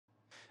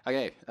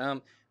Okay,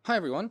 hi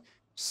everyone.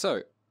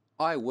 So,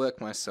 I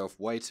work myself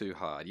way too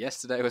hard.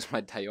 Yesterday was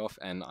my day off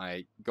and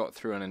I got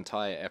through an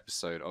entire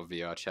episode of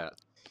VR chat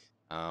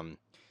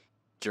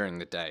during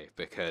the day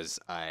because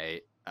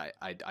I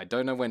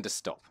don't know when to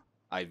stop.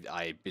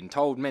 I've been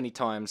told many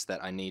times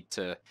that I need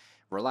to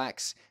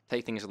relax,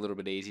 take things a little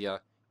bit easier.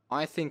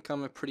 I think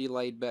I'm a pretty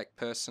laid back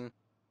person.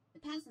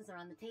 The passes are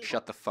on the table.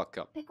 Shut the fuck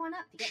up. Pick one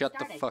up to get Shut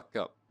started. the fuck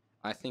up.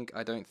 I think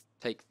I don't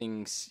take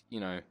things,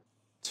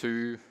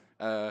 too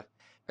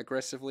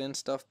aggressively and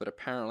stuff, but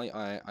apparently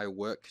I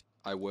work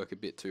a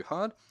bit too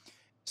hard.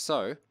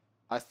 So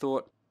I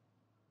thought,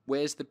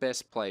 where's the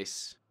best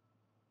place,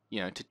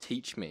 to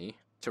teach me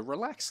to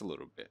relax a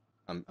little bit?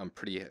 I'm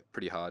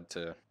pretty hard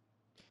to,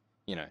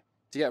 to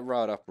get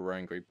riled up or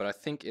angry, but I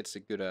think it's a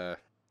good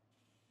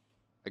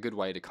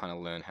way to kind of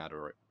learn how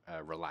to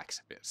relax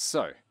a bit.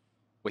 So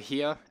we're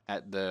here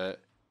at the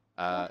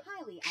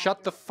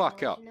shut the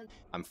fuck up.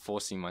 I'm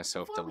forcing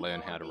myself to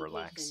learn how to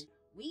relax.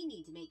 We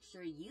need to make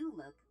sure you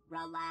look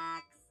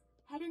relaxed.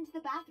 Head into the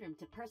bathroom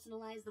to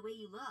personalize the way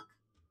you look.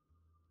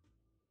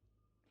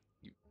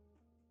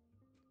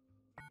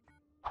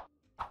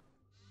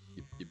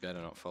 You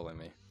better not follow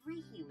me.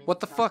 Every human What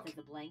the fuck? starts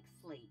as a blank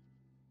slate.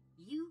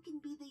 You can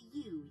be the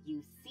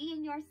you see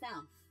in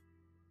yourself.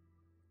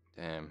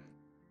 Damn.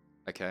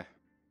 Okay.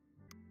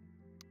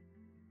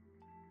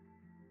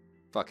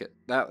 Fuck it.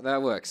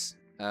 That works.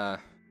 Ow.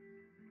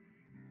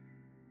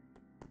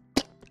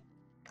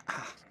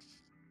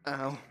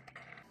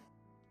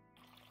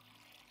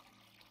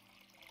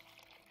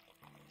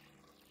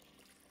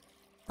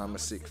 I'm a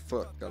sick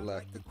fuck. I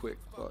like the quick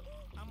fuck.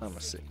 I'm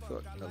a sick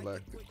fuck. I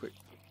like the quick.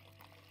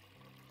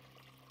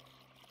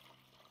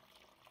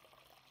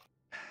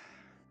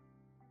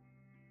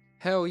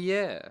 Hell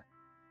yeah.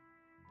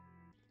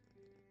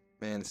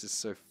 Man, this is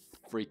so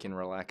freaking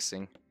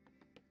relaxing.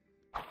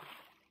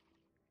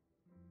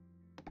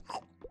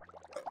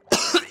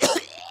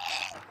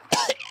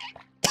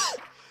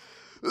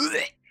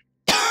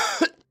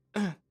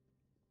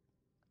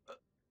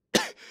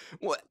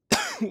 What?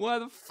 Why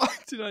the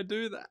fuck did I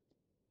do that?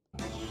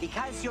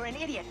 Because you're an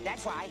idiot,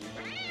 that's why.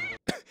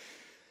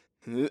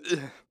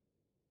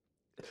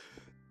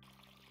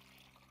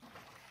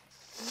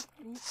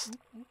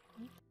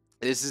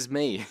 This is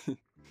me.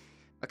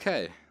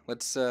 Okay,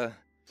 let's get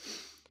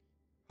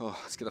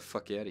the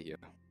fuck out of here.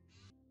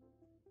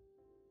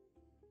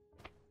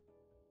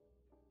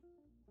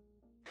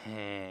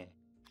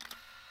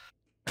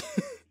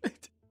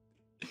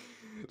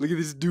 Look at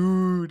this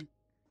dude.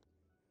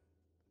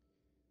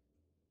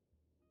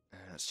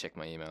 Let's check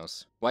my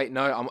emails. Wait,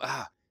 no,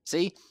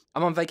 see?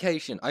 I'm on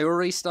vacation. I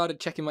already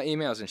started checking my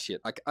emails and shit.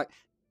 I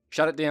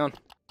shut it down.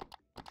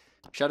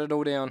 Shut it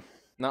all down.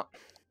 No.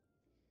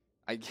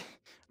 I'm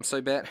so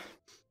bad.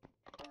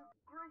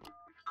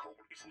 This call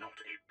is not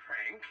a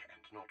prank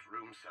and not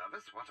room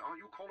service. What are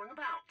you calling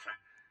about?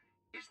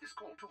 Is this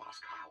call to ask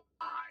how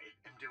I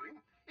am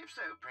doing? If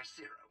so, press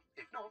 0.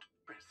 If not,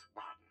 press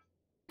 1.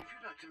 If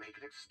you'd like to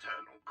make an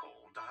external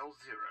call, dial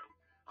 0.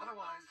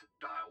 Otherwise,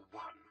 dial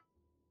 1.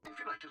 If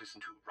you'd like to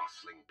listen to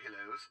rustling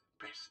pillows,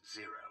 press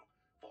 0.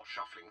 For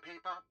shuffling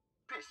paper,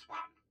 press 1.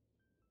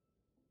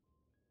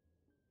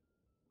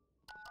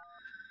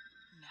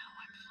 Now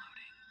I'm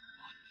floating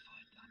 1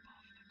 foot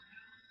above the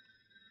ground.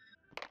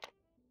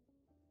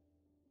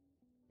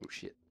 Oh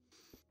shit.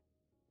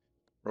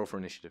 Roll for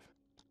initiative.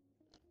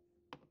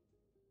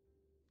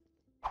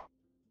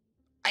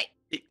 I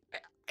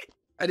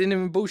didn't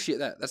even bullshit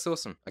that. That's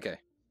awesome. Okay.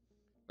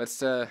 Let's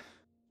stop.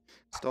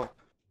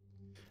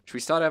 Should we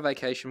start our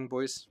vacation,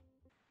 boys?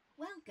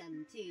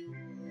 Welcome to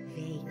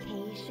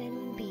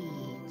Vacation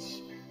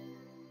Beach.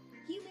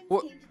 Humans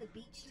What? came to the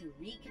beach to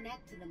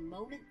reconnect to the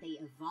moment they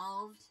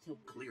evolved to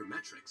Clear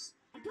metrics.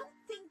 I don't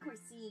think we're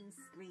seeing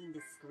screen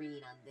to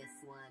screen on this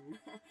one.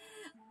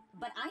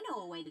 But I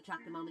know a way to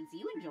track the moments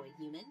you enjoy,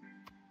 human.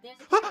 There's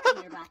a camera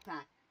in your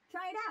backpack.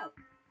 Try it out.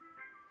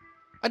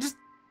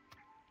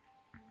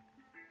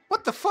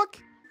 What the fuck?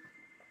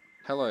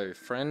 Hello,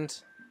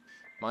 friend.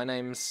 My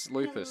name's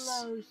Lupus.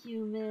 Hello,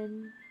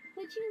 human.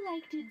 Would you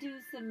like to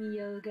do some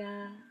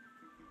yoga?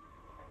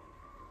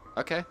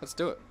 Okay, let's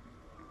do it.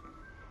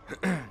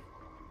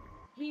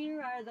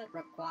 Here are the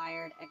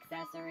Required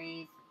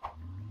accessories.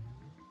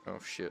 Oh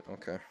shit,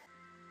 okay.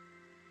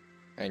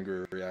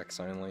 Angry reacts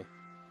only.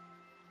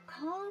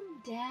 Calm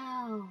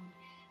down.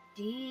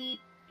 Deep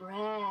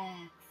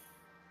breaths.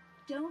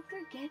 Don't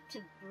forget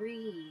to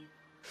breathe.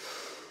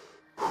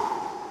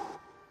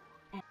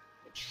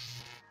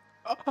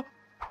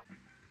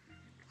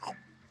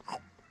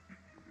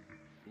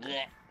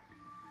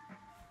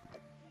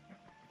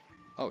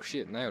 Oh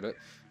shit, nailed it.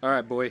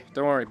 Alright, boy.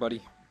 Don't worry,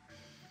 buddy.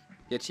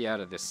 Get you out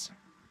of this.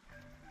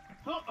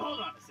 Hold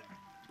on a second.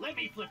 Let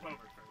me flip over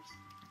first.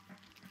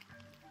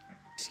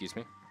 Excuse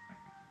me?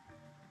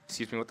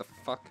 Excuse me, what the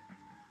fuck?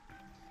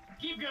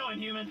 Keep going,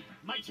 human.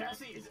 My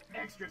chassis is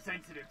extra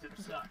sensitive to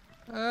the sun.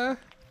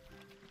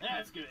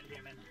 That's good,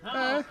 human.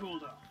 I'm all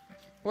cooled off.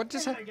 What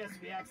just I happened? guess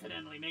we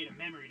accidentally made a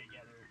memory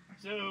together.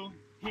 So,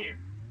 here.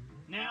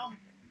 Now,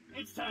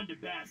 It's time to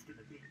bask in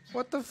the beach.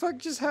 What the fuck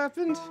just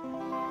happened?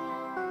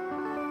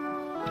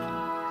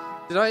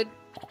 Did I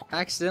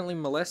accidentally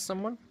molest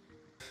someone?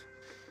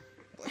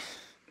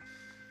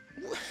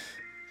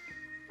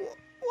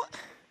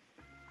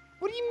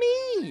 What do you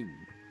mean?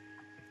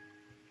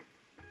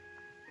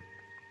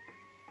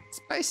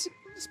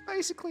 It's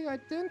basically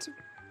identical.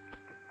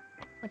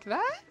 Like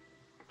that?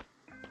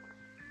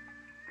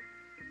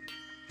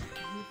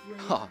 You've laid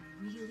Huh. a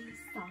really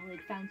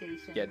solid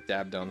foundation. Get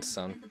dabbed on,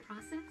 son. In the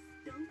process,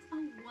 built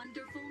a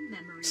wonderful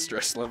memory.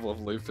 Stress level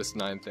of Lupus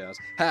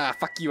 9000. Ha!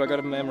 Fuck you, I got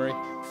a memory.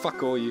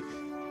 Fuck all you.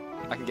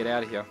 I can get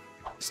out of here.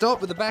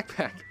 Stop with the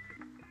backpack!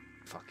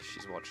 Fuck,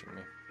 she's watching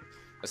me.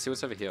 Let's see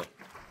what's over here.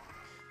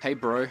 Hey,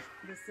 bro.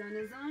 The sun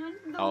is on.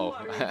 The Oh,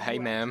 water is hey,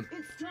 wet. ma'am.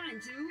 It's time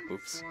to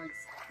Oops. sports.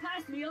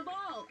 Pass me a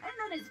ball,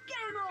 and then it's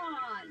game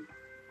on.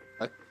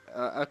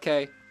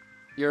 Okay.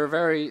 You're a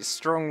very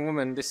strong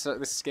woman. This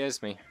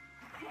scares me.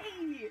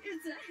 Hey,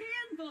 it's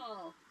a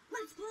handball.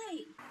 Let's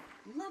play.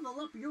 Level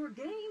up your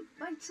game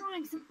by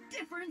trying some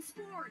different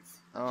sports.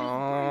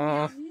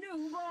 Aww. Just bring me a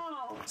new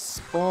ball.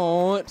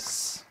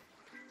 Sports.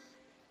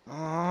 Oh,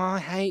 I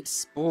hate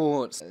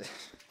sports.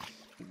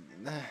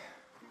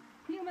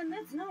 Human,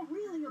 that's not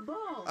really a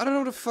ball. I don't know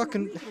what to But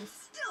fucking. we can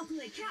still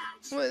play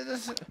catch. What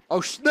is it?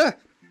 Oh,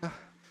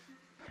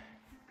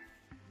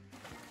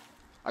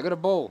 I got a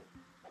ball.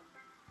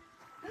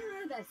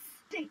 The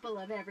staple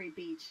of every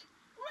beach.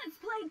 Let's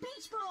play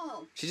beach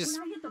ball. She just-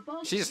 When I hit the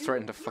ball she just you,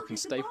 threatened to you fucking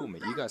hit the ball staple me.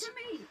 You back guys- to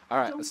me. All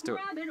right, Don't let's do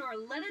it. grab it or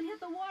let it hit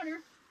the water.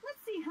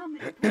 Let's see how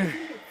many points we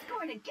can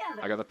score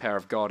together. I got the power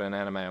of God and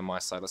anime on my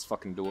side. Let's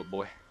fucking do it,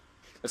 boy.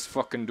 Let's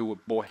fucking do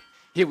it, boy.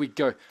 Here we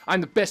go. I'm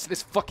the best at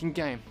this fucking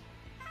game.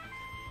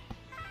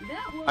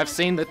 That was I've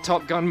seen the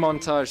Top Gun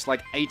montage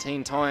like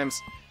 18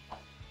 times.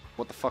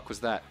 What the fuck was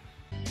that?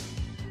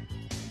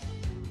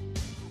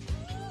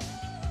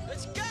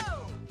 Let's go!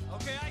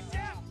 Okay, I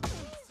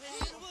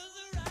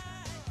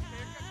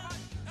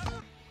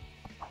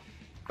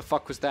The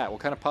fuck was that? What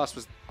kind of pass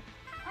was...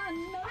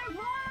 another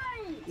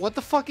point. What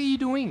the fuck are you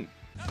doing?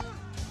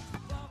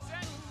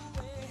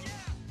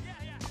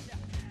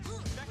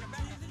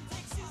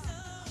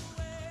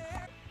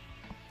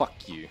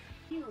 Fuck you.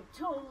 You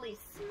totally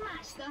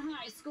smashed the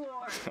high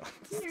score.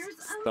 Here's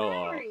a Stop.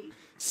 memory.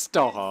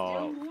 Stop.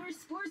 Still more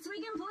sports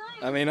we can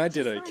play. I mean, I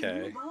did Just find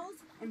okay. new balls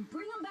and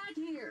bring them back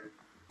here.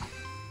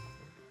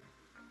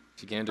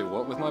 You gonna do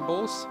what with my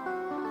balls?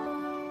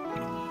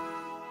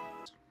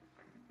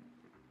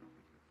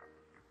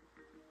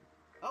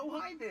 Oh,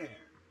 hi there.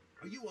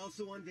 Are you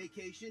also on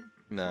vacation?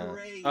 No.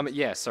 Great.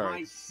 Yeah,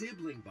 sorry. My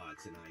sibling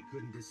bots and I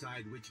couldn't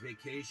decide which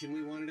vacation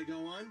we wanted to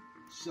go on,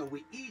 so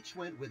we each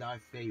went with our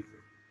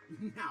favorite.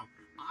 Now,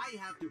 I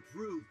have to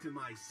prove to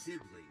my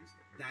siblings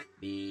that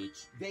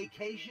beach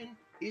vacation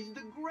is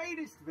the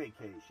greatest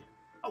vacation.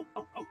 Oh,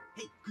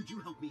 hey, could you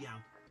help me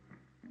out?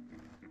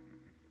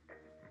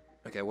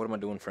 Okay, what am I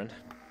doing, friend?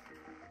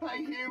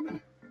 Hey,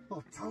 human. I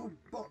told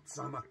bots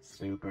I'm a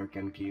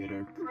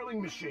supercomputer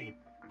grilling machine,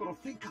 but I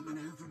think I'm in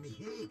over my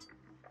head.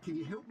 Can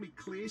you help me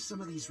clear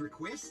some of these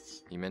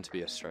requests? You meant to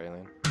be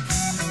Australian.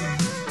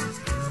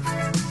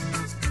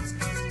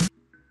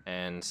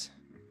 And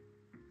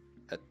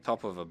a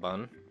top of a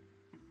bun.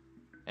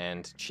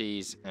 And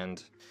cheese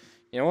and...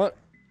 You know what?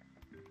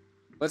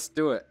 Let's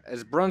do it.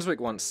 As Brunswick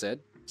once said,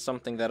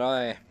 something that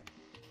I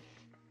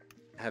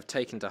have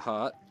taken to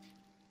heart.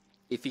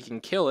 If you can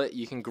kill it,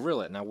 you can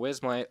grill it. Now,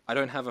 where's my... I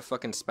don't have a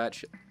fucking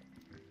spatula.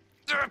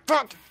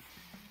 Fuck!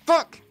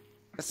 Fuck!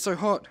 That's so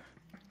hot.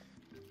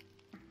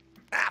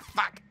 Ah,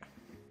 fuck!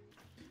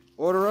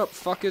 Order up,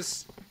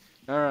 fuckers.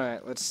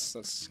 Alright,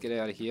 let's get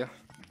out of here.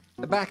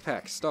 The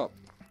backpack, stop.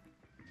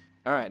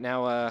 Alright,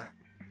 now,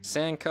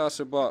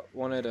 Sandcastle Bot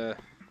wanted a...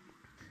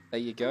 There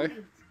you go.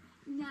 Great.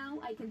 Now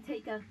I can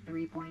take a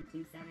 3.27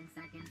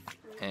 seconds.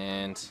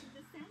 And,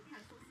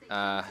 The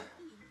sandcastle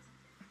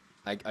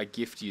station I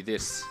gift you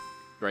this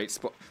great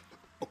spot.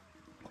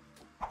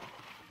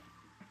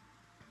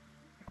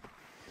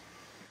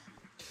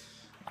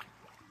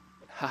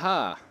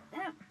 Haha!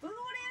 that food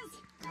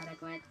is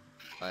adequate.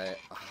 I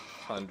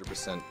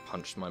 100%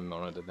 punched my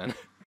monitor then.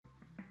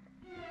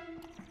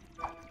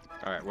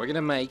 Alright, we're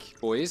gonna make,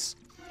 boys,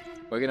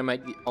 we're gonna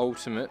make the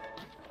ultimate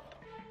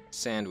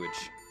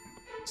sandwich.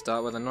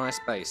 Start with a nice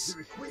base. The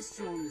requests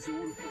are on this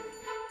order board.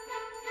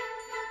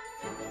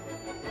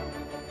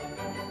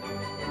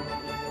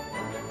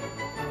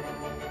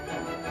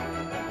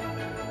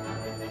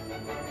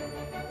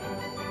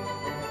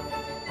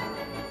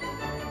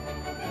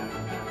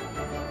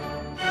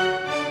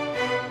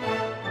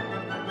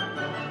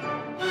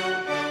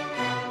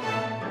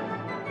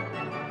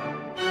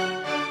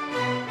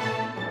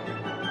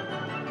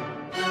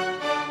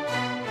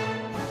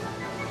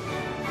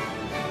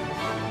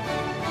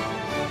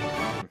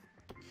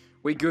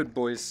 We good,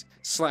 boys.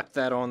 Slap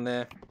that on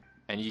there,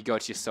 and you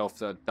got yourself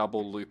the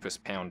double Lupus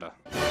pounder.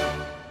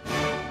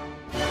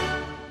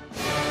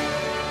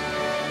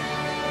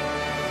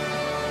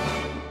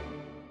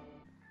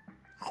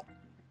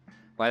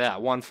 Like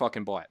that, one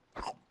fucking bite.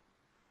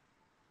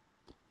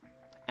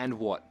 And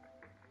what?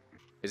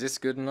 Is this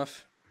good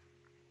enough?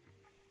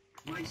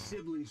 My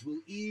siblings will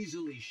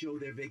easily show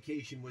their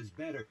vacation was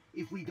better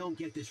if we don't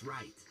get this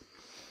right.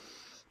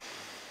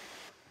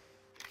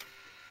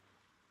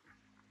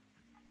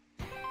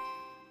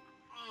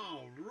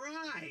 All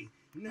right!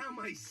 Now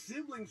my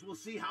siblings will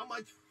see how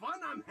much fun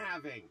I'm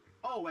having!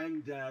 Oh,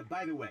 and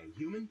by the way,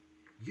 human,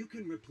 you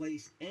can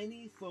replace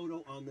any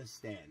photo on the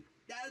stand,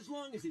 as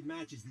long as it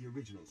matches the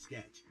original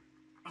sketch.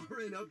 Are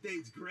an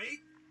update's great?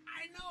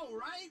 I know,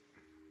 right?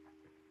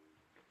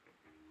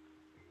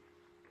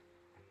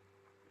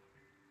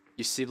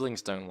 Your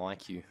siblings don't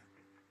like you.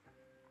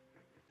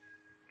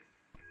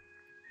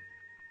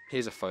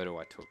 Here's a photo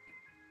I took.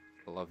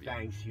 I love you.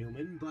 Thanks,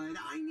 human, but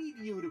I need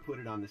you to put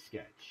it on the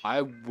sketch.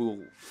 I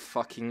will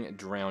fucking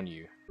drown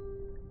you.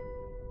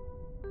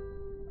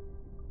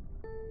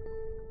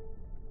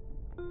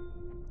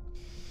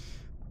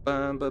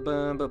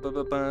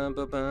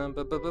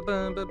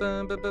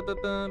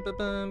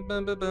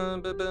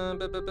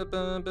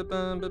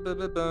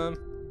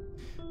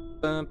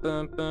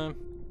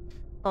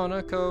 On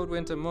a cold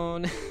winter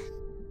morning.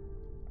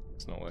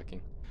 It's not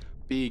working.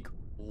 Big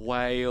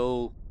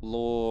whale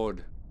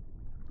lord.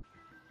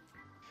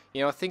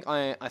 You know, I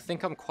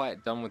think I'm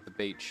quite done with the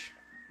beach.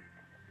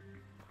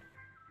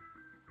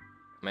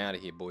 I'm out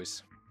of here,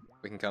 boys.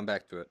 We can come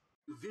back to it.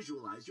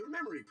 Visualize your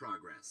memory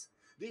progress.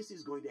 This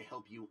is going to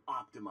help you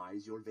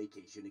optimize your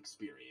vacation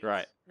experience.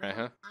 Right.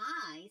 Uh-huh.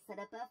 I set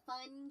up a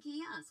fun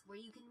kiosk where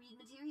you can read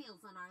materials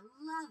on our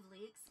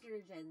lovely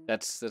excursions.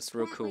 That's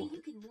real That way cool.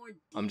 you can more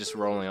I'm just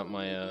deeply rolling up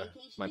enjoy your my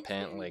vacation my pant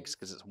experience. legs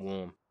because it's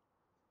warm.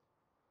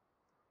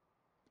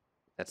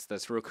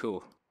 That's real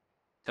cool.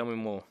 Tell me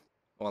more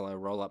while I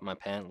roll up my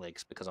pant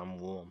legs because I'm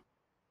warm.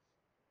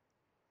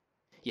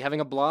 You having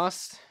a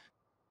blast?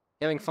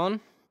 You having fun?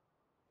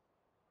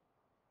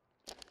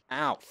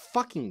 Ow!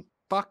 Fucking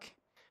fuck!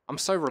 I'm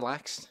so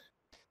relaxed.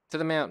 To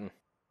the mountain.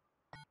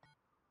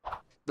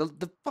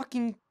 The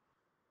fucking.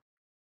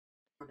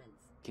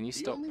 Can you The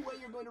stop? only way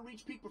you're going to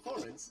reach peak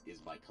performance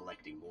is by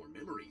collecting more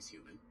memories,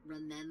 human.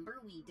 Remember,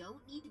 we don't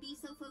need to be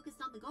so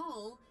focused on the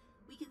goal.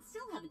 We can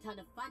still have a ton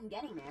of fun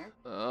getting there.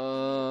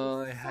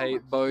 Oh, I So hate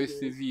much both to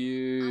do. of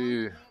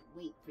you. I can't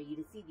wait for you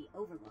to see the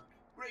overlook.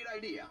 Great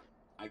idea.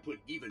 I put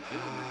even more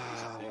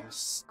memories up there.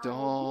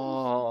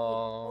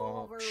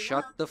 Stop.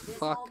 Shut the This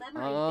fuck whole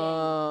memory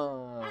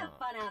thing. Have up.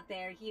 fun out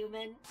there,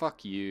 human.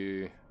 Fuck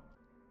you.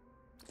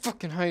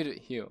 Fucking hate it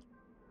here.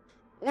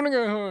 I wanna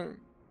go home.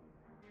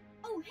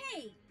 Oh,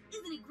 hey!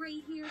 Isn't it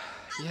great here?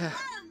 I Yeah.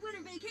 love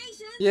winter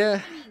vacations!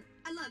 Yeah. I mean,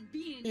 I love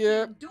being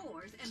Yep.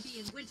 indoors and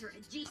being winter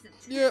adjacent.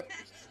 Yep.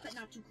 But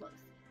not too close.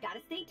 Gotta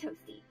stay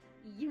toasty.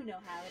 You know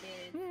how it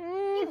is.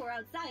 Mm. You were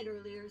outside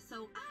earlier,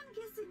 so I'm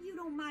guessing you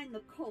don't mind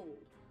the cold.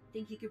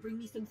 Think you could bring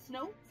me some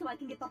snow so I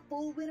can get the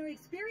full winter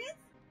experience?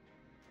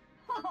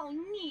 Oh,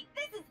 neat.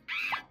 This is...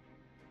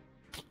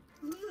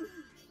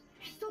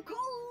 It's so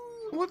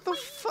cold. What the Wait,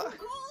 fuck? So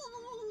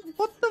cold.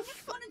 What the I just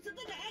fuck? wanted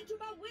something to add to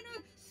my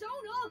winter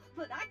soda,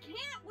 but I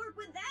can't work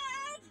with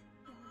that.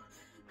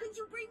 Could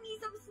you bring me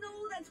some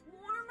snow that's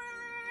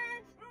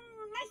warmer?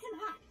 Nice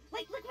and hot,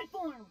 like liquid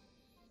form.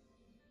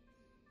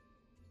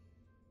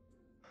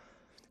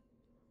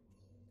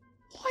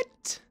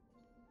 What?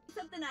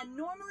 Something I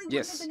normally wouldn't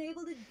Yes. have been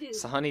able to do.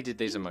 So Honey did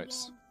these Think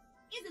emotes. again.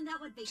 Isn't that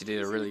what She did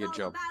a vacation really is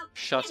good all job. about?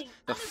 Shut Getting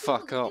the other people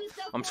fuck to up. do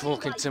stuff I'm for you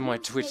talking while to my you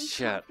Twitch stay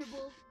chat.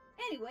 comfortable.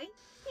 Anyway,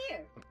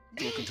 here.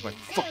 Talking to my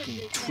There's fucking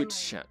this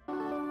Twitch memory.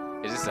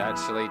 chat. Is this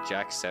actually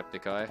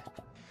Jacksepticeye?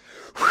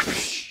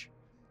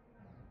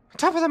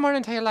 Top of the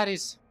morning to you,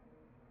 laddies.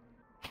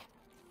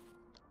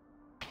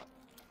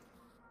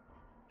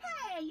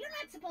 Hey, you're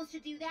not supposed to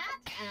do that.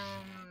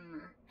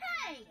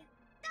 Hey,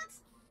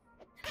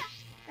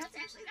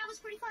 that was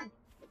pretty fun.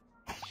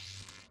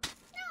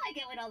 Now I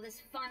get what all this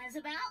fun is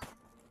about.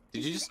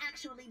 Did you This just? is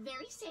actually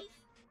very safe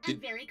Did-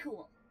 and very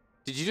cool.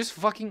 Did you just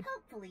fucking?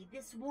 Hopefully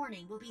this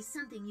warning will be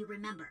something you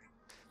remember.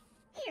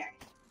 Here,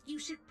 you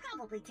should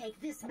probably take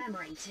this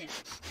memory too.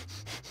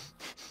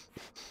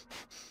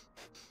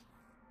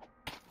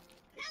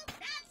 Nope,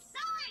 that's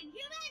sign,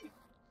 human!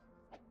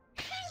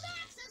 Hey,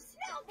 that's a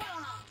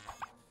snowball!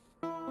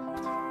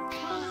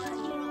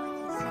 You know what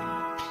they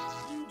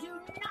say. You do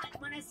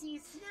not want to see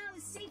Snow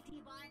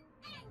Safety Bot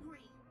angry.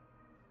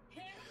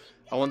 Here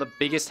we I want the go.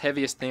 biggest,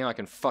 heaviest thing I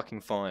can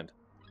fucking find.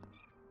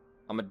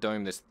 I'm gonna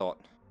dome this thought.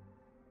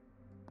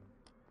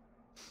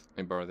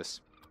 Let me borrow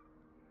this.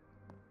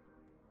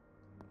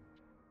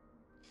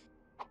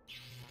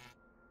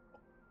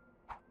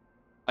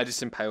 I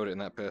just impaled it in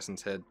that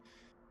person's head.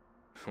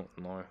 Oh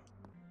no.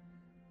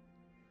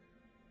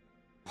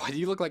 Why do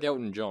you look like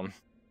Elton John?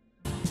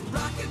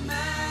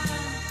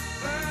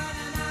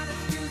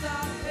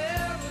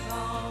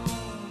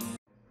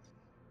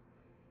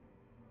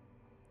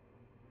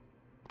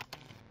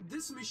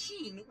 This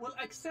machine will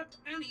accept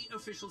any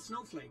official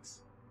snowflakes.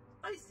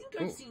 I think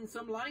Ooh. I've seen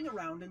some lying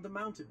around in the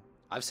mountain.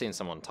 I've seen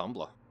some on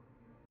Tumblr.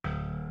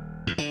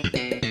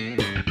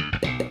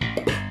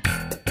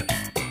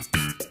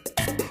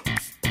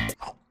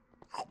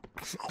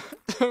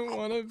 don't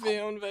want to be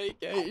on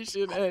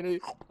vacation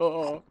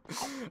anymore.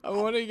 I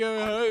want to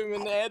go home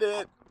and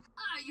edit.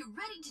 Are you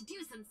ready to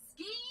do some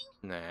skiing?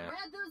 Nah.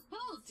 Grab those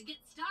poles to get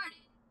started.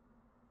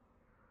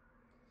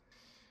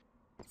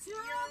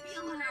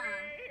 Tubular!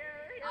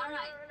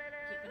 Alright,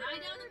 keep an eye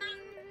down the mountain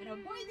and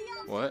avoid the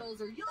obstacles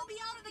or you'll be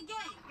out of the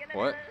game.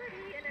 What?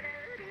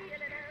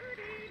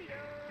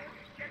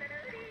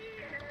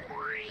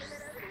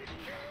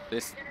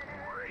 This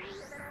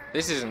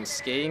isn't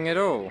skiing at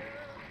all.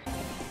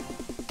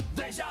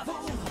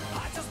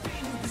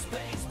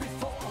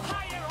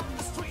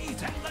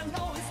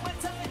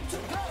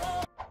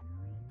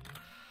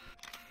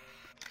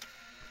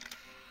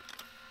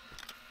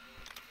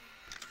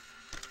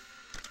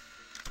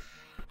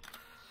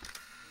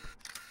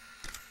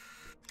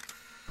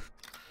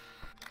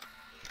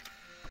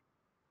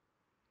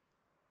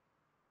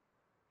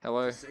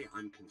 Hello. To say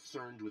I'm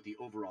concerned with the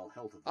overall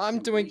health of the I'm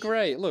doing simulation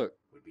great. Look.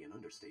 would be an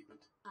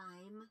understatement.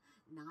 I'm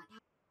not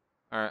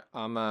Alright,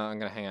 I'm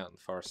gonna hang out in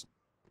the forest.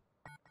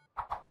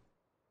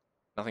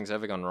 Nothing's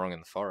ever gone wrong in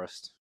the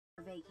forest.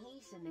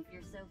 vacation if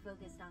you're so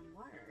focused on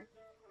work.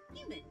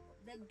 Human,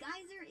 the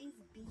geyser is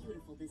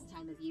beautiful this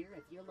time of year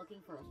if you're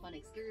looking for a fun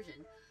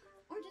excursion,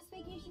 or just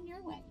vacation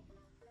your way.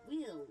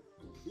 We'll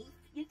beat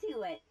you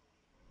to it.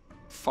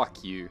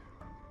 Fuck you.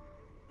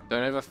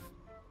 Don't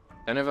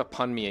ever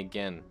pun me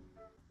again.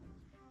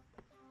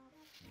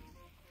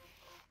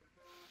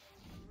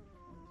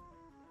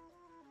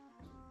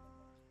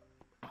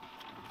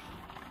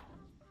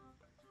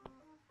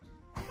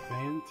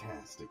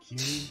 Fantastic,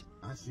 human.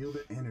 I feel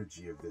the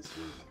energy of this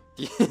room.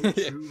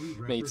 Yeah,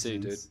 me too,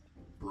 dude.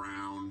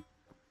 Brown.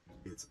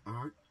 It's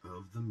art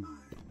of the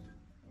mind.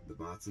 The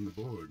bots on the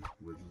board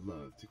would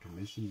love to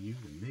commission you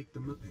and make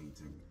them a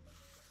painting.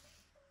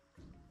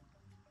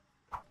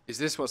 Is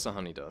this what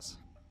Sahani does?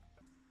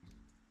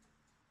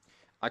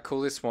 I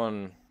call this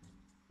one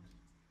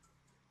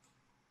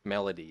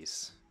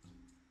melodies.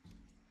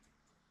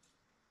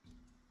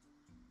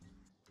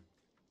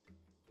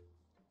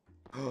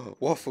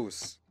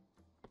 Waffles.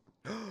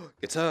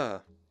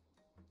 Guitar.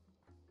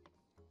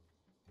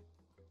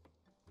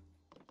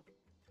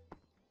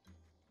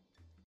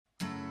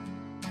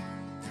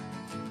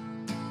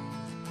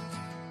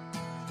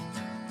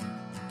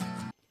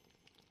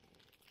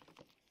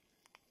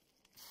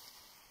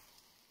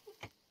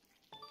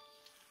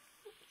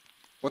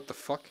 What the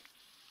fuck?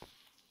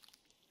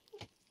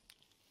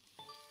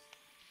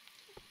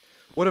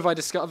 What have I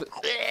discovered?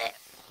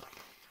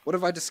 What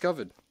have I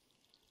discovered?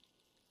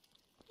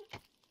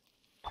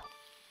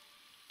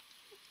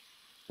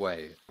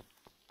 Wait.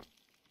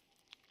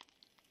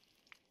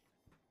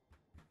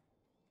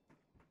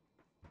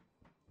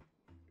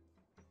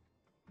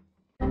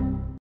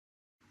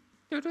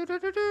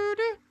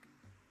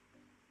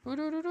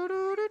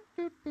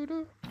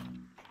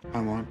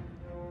 I want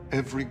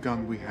every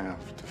gun we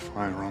have to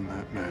fire on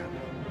that man.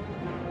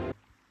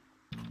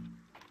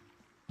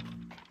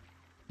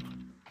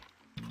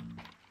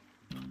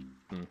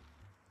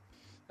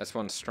 That's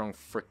one strong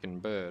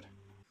frickin' bird.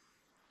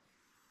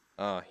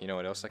 Ah, you know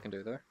what else I can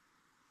do though?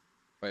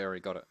 Oh, I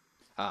already got it.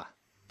 Ah,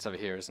 it's over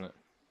here, isn't it?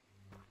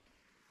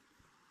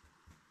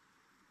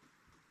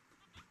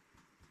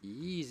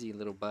 Easy,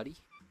 little buddy.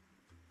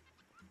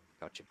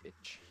 Gotcha,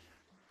 bitch.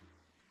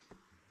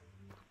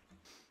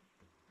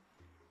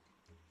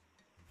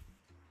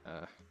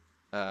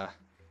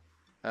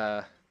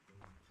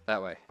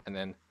 That way, and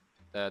then,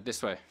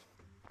 this way.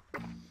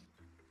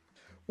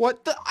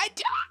 What the?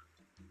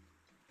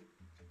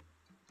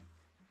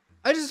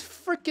 I just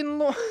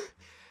freaking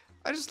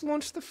I just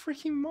launched the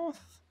freaking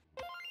moth.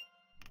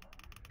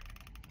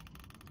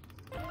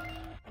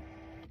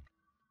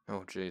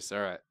 Oh jeez,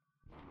 alright.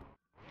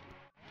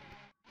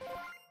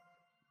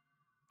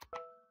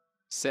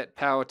 Set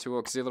power to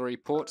auxiliary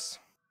ports.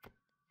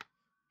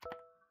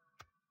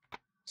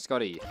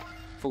 Scotty,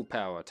 full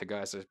power to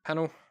geyser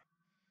panel.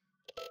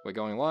 We're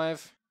going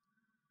live.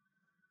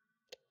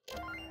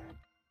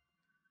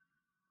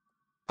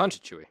 Punch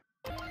it, Chewie.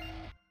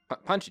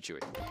 Punch it,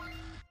 Chewie.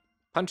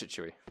 Punch it,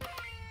 Chewie.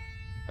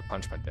 I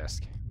punched my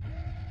desk.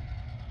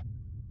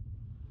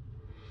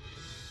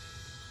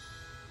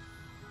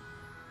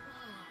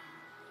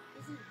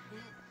 Isn't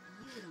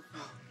that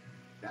beautiful?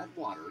 That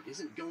water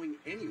isn't going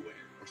anywhere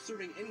or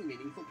serving any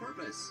meaningful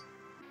purpose.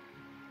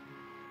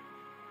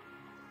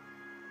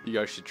 You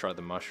guys should try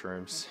the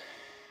mushrooms.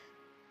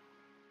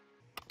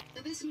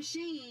 This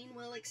machine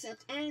will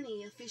accept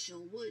any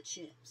official wood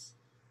chips.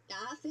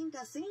 I think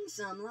I've seen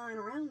some lying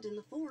around in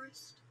the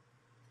forest.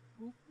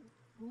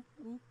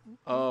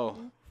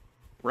 Oh,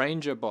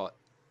 Ranger Bot.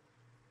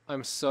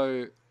 I'm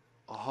so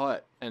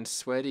hot and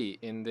sweaty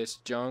in this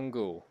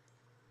jungle.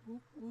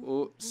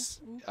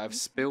 Oops, I've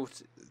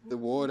spilt the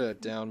water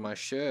down my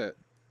shirt.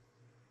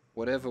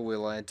 Whatever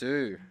will I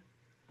do?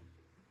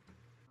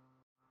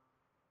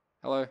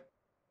 Hello?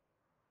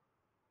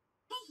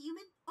 Hey,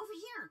 human, over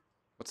here.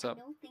 What's up? I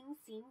know things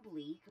seem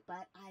bleak,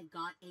 but I've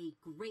got a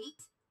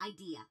great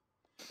idea.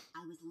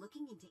 I was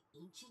looking into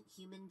ancient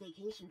human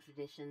vacation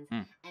traditions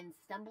and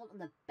stumbled on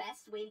the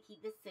best way to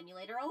keep this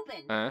simulator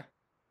open.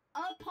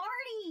 A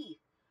party!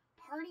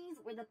 Parties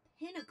were the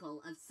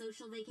pinnacle of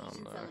social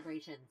vacation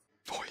celebrations.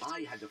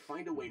 I had to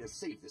find a way to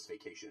save this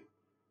vacation.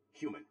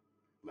 Human,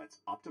 let's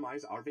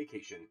optimize our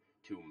vacation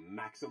to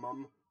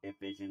maximum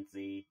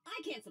efficiency.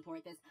 I can't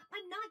support this.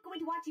 I'm not going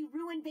to watch you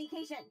ruin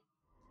vacation.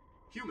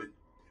 Human,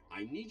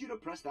 I need you to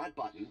press that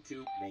button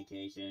to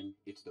vacation.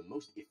 It's the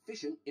most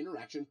efficient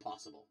interaction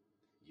possible.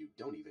 You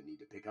don't even need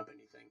to pick up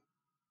anything.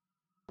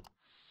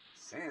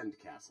 Sand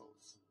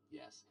castles.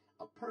 Yes,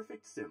 a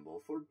perfect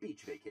symbol for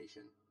beach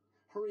vacation.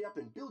 Hurry up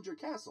and build your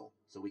castle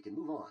so we can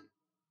move on.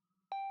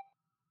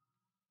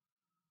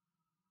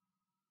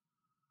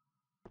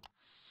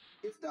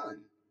 It's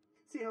done.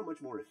 See how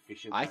much more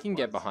efficient I that can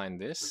get was? behind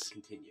Let's this.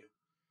 continue.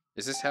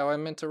 Is this how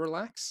I'm meant to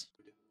relax?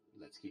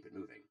 Let's keep it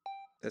moving.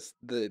 That's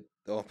the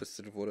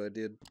opposite of what I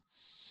did.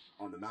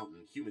 On the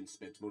mountain, humans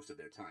spent most of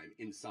their time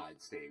inside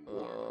staying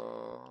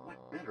warm.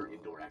 What better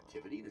indoor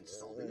activity than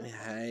solving a I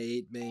problem?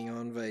 hate being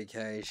on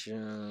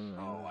vacation.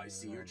 Oh, I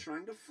see you're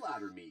trying to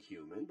flatter me,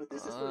 human, but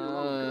this is for your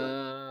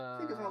own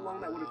good. Think of how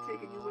long that would have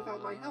taken you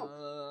without my help.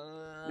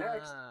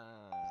 Next.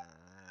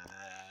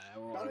 I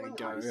want Battling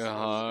to ice go is an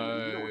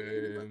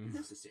annoying but home.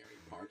 necessary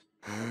part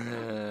of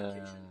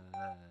vacation.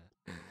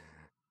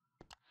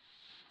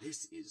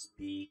 This is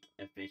peak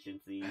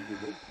efficiency.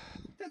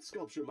 That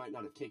sculpture might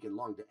not have taken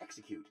long to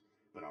execute,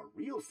 but our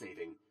real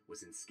saving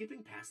was in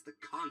skipping past the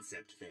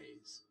concept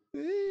phase.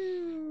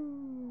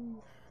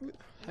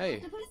 Hey,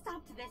 To put a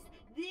stop to this,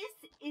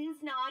 this is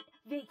not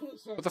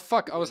vacation. what the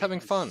fuck? I was having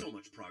fun. So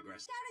much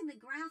progress. Starting the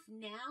graph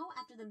now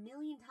after the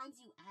million times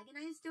you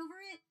agonized over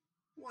it?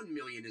 1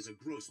 million is a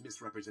gross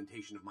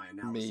misrepresentation of my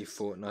analysis. Me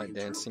Fortnite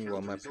dancing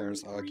while my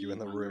parents argue in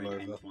the room over.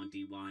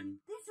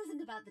 This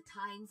isn't about the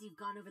times you've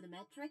gone over the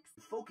metrics.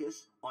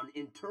 Focus on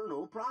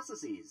internal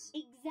processes.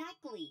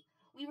 Exactly.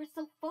 We were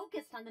so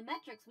focused on the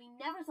metrics, we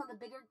never saw the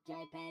bigger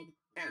JPEG.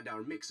 And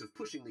our mix of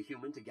pushing the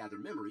human to gather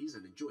memories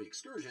and enjoy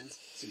excursions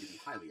seemed to be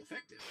highly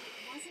effective.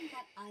 It wasn't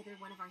that either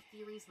one of our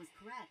theories was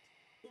correct.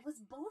 It was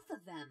both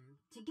of them,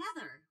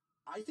 together.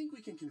 I think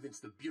we can convince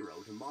the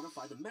Bureau to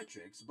modify the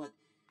metrics, but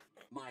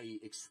my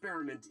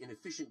experiment in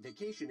efficient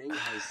vacationing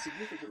has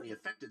significantly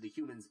affected the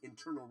human's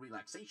internal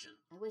relaxation.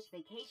 I wish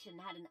vacation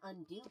had an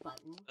undo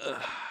button.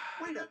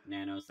 Wait a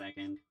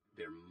nanosecond.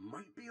 There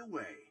might be a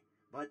way,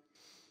 but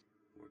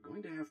we're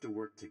going to have to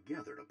work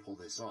together to pull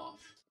this off.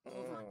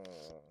 Hold on.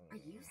 Are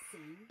you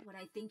saying what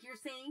I think you're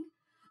saying?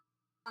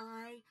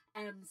 I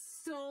am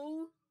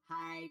so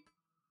hype.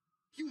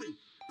 Human,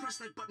 press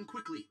that button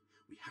quickly.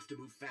 We have to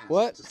move fast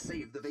What? to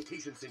save the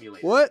vacation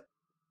simulator. What?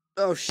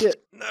 Oh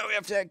shit! No, we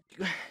have to.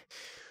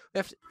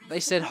 They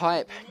said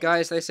hype,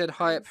 guys. They said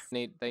hype.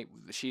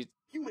 She.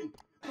 Human,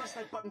 press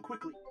that button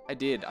quickly. I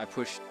did. I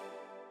pushed.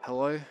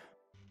 Hello.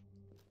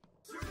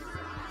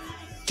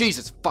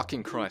 Jesus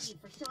fucking Christ!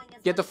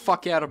 Get the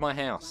fuck out of my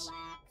house!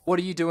 What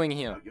are you doing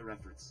here? Your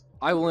efforts.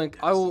 I will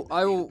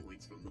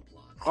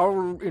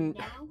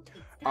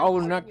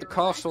knock the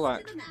castle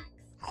out.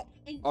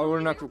 I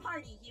will knock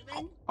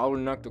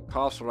the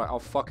castle out. I'll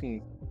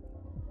fucking.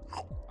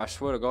 I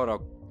swear to God,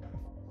 I'll.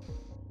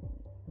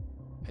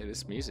 Hey,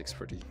 this music's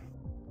pretty.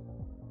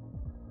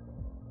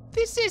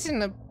 This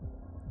isn't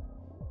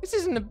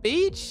a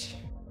beach.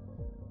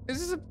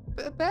 This is a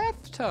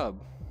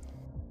bathtub.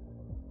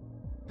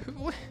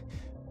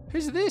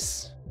 Who's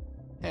this?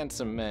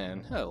 Handsome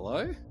man.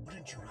 Hello.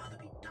 Wouldn't you rather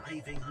be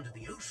diving under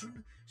the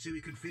ocean so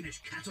we can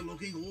finish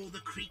cataloguing all the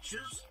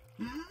creatures?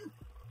 Hmm?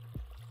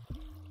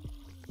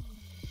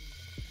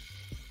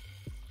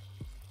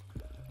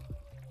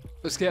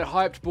 Let's get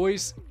hyped,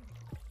 boys.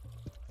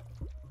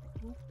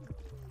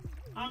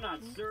 I'm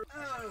not certain.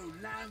 Oh,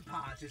 land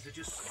parties are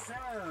just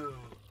so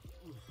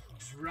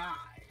dry.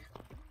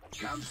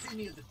 Come see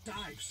me at the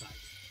dive site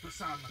for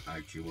some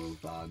actual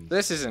fun.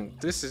 This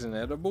isn't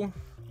edible.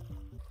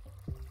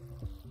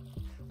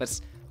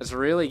 Let's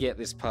really get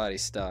this party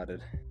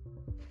started.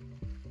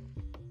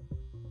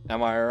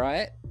 Am I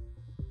right?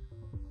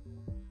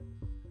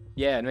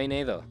 Yeah, me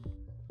neither.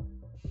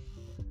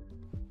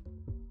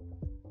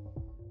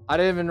 I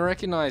don't even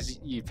recognize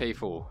you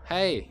people.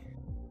 Hey.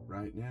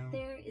 Right now,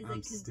 There is I'm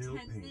a still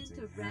contentment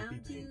painting around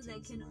happy you that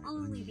paintings can in my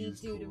only be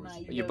unused due to course.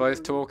 my You're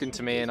both talking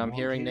to me and I'm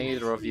hearing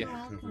neither of you.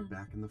 Covered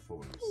back in the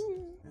forest,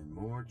 and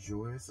more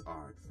joyous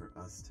art for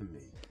us to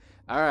meet.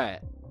 Alright.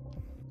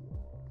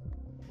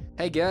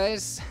 Hey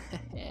guys.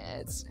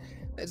 it's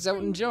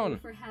Elton John.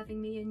 For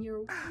having me in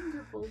your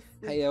wonderful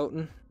Hey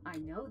Elton. I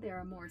know there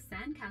are more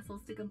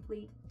sandcastles to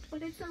complete,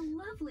 but it's a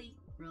lovely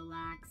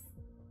relax.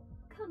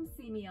 Come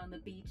see me on the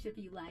beach if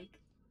you like.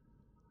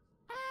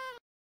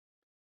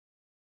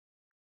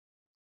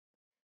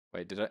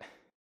 Wait, did I?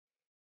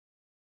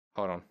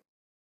 Hold on.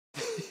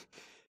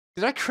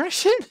 Did I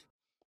crash it?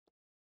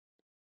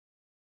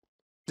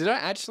 Did I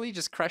actually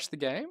just crash the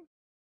game?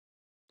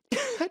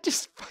 I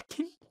just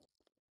fucking...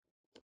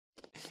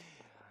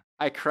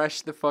 I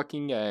crashed the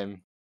fucking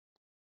game.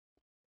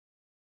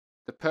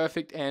 The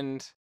perfect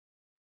end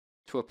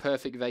to a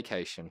perfect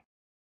vacation.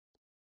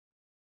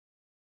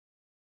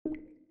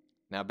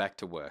 Now back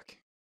to work.